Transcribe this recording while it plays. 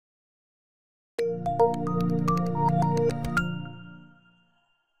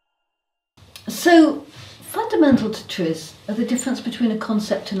So, fundamental to TRIZ are the difference between a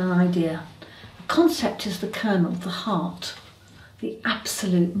concept and an idea. A concept is the kernel, the heart, the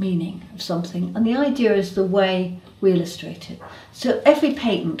absolute meaning of something, and the idea is the way we illustrate it. So every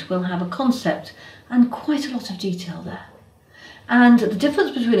patent will have a concept and quite a lot of detail there. And the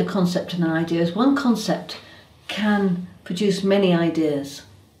difference between a concept and an idea is one concept can produce many ideas.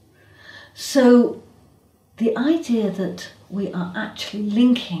 So the idea that we are actually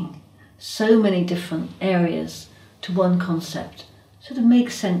linking so many different areas to one concept sort of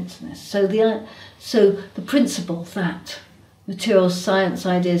makes sense in this. So the principle that materials science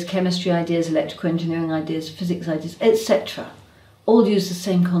ideas, chemistry ideas, electrical engineering ideas, physics ideas, etc. all use the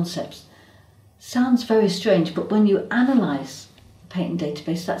same concepts. Sounds very strange, but when you analyse the patent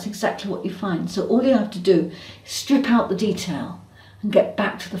database, that's exactly what you find. So all you have to do is strip out the detail and get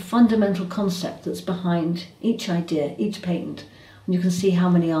back to the fundamental concept that's behind each idea, each patent, and you can see how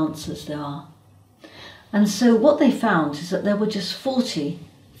many answers there are. And so what they found is that there were just 40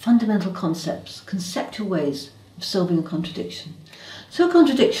 fundamental concepts, conceptual ways of solving a contradiction. So a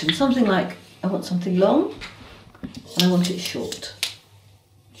contradiction, something like, I want something long and I want it short.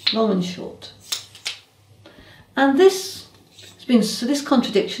 Long and short. And this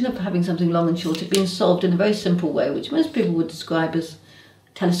contradiction of having something long and short has been solved in a very simple way, which most people would describe as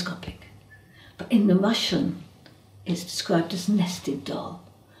telescopic. But in the Russian, it's described as nested doll.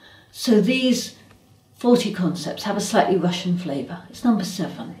 So these 40 concepts have a slightly Russian flavour. It's number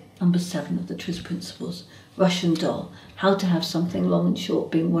 7 of the TRIZ principles. Russian doll, how to have something long and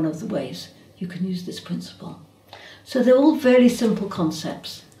short being one of the ways you can use this principle. So they're all very simple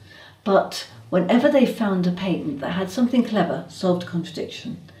concepts, but whenever they found a patent that had something clever, solved a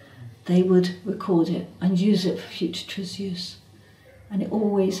contradiction, they would record it and use it for future TRIZ use. And it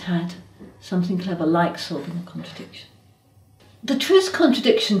always had something clever like solving a contradiction. The TRIZ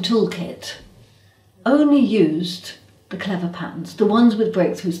contradiction toolkit only used the clever patents, the ones with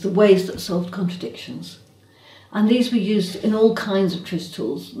breakthroughs, the ways that solved contradictions. And these were used in all kinds of TRIZ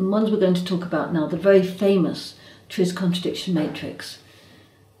tools. And ones we're going to talk about now, the very famous TRIZ contradiction matrix,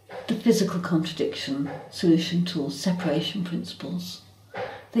 the physical contradiction solution tools, separation principles.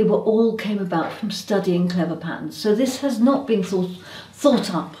 They all came about from studying clever patents. So this has not been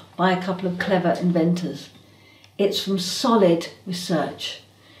thought up by a couple of clever inventors. It's from solid research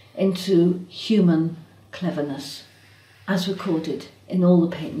into human cleverness, as recorded in all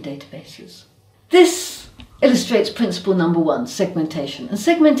the patent databases. This illustrates principle number 1, segmentation. And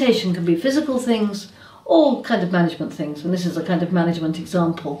segmentation can be physical things or kind of management things. And this is a kind of management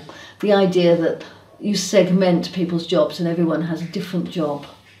example. The idea that you segment people's jobs and everyone has a different job.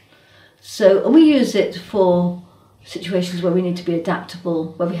 So, and we use it for situations where we need to be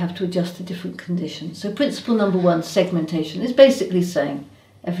adaptable, where we have to adjust to different conditions. So principle number 1, segmentation, is basically saying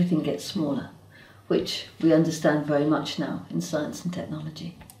everything gets smaller, which we understand very much now in science and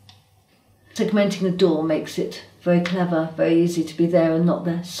technology. Segmenting the door makes it very clever, very easy to be there and not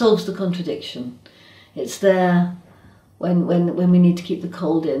there, solves the contradiction. It's there when we need to keep the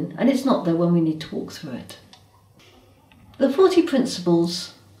cold in, and it's not there when we need to walk through it. The 40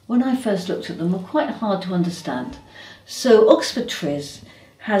 principles, when I first looked at them, were quite hard to understand. So Oxford TRIZ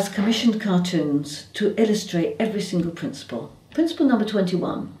has commissioned cartoons to illustrate every single principle. Principle number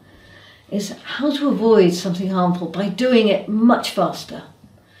 21 is how to avoid something harmful by doing it much faster,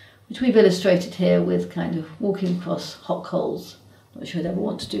 which we've illustrated here with kind of walking across hot coals. Not sure I'd ever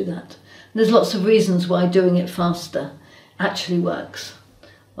want to do that. And there's lots of reasons why doing it faster actually works.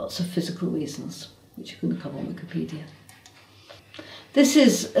 Lots of physical reasons, which you can look up on Wikipedia. This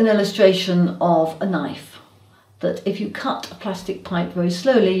is an illustration of a knife, that if you cut a plastic pipe very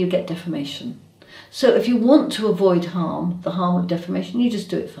slowly, you get deformation. So if you want to avoid harm, the harm of deformation, you just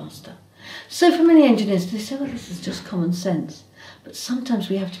do it faster. So for many engineers, they say, well, this is just common sense. But sometimes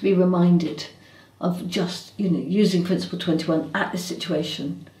we have to be reminded of just, using principle 21 at this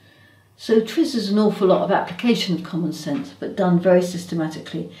situation. So TRIZ is an awful lot of application of common sense, but done very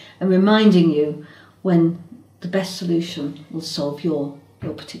systematically and reminding you when the best solution will solve your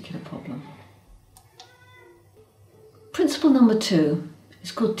particular problem. Principle number 2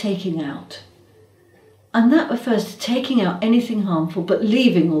 is called taking out. And that refers to taking out anything harmful but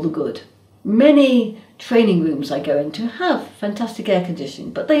leaving all the good. Many training rooms I go into have fantastic air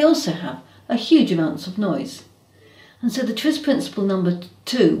conditioning, but they also have a huge amounts of noise. And so the TRIZ principle number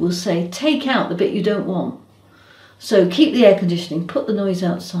 2 will say, take out the bit you don't want. So keep the air conditioning, put the noise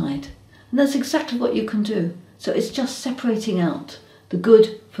outside. And that's exactly what you can do. So it's just separating out the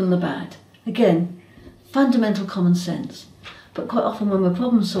good from the bad. Again, fundamental common sense. But quite often when we're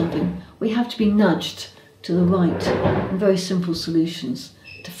problem solving, we have to be nudged to the right and very simple solutions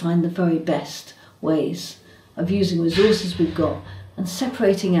to find the very best ways of using resources we've got and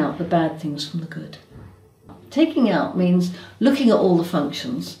separating out the bad things from the good. Taking out means looking at all the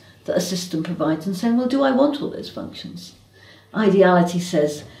functions that a system provides and saying, well, do I want all those functions? Ideality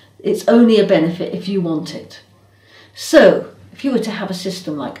says it's only a benefit if you want it. So, if you were to have a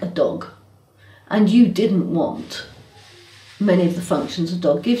system like a dog, and you didn't want many of the functions a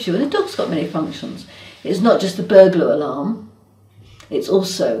dog gives you, and a dog's got many functions. It's not just a burglar alarm, it's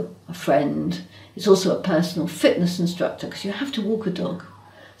also a friend, it's also a personal fitness instructor, because you have to walk a dog.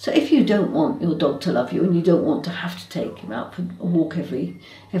 So if you don't want your dog to love you, and you don't want to have to take him out for a walk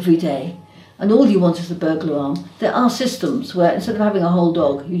every day, and all you want is the burglar alarm, there are systems where instead of having a whole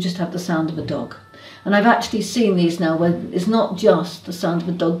dog, you just have the sound of a dog. And I've actually seen these now where it's not just the sound of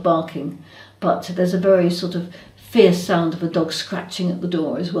a dog barking, but there's a very sort of fierce sound of a dog scratching at the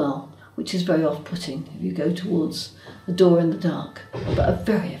door as well, which is very off-putting if you go towards a door in the dark. But a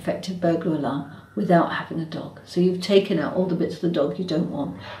very effective burglar alarm without having a dog. So you've taken out all the bits of the dog you don't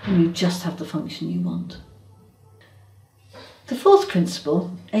want, and you just have the function you want. The fourth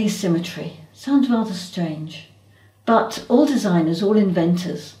principle, asymmetry, sounds rather strange, but all designers, all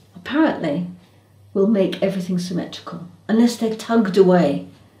inventors, apparently will make everything symmetrical, unless they're tugged away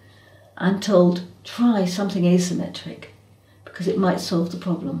and told, try something asymmetric, because it might solve the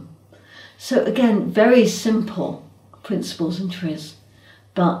problem. So again, very simple principles in TRIZ,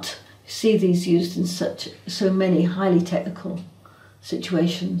 but you see these used in so many highly technical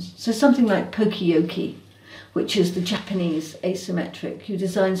situations. So something like pokiyoki, which is the Japanese asymmetric. You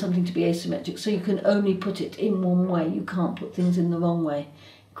design something to be asymmetric, so you can only put it in one way. You can't put things in the wrong way.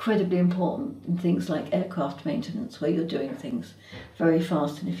 Incredibly important in things like aircraft maintenance, where you're doing things very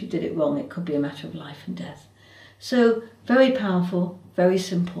fast, and if you did it wrong, it could be a matter of life and death. So very powerful, very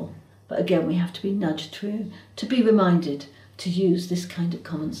simple, but again, we have to be nudged through to be reminded to use this kind of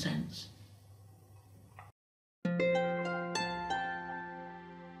common sense.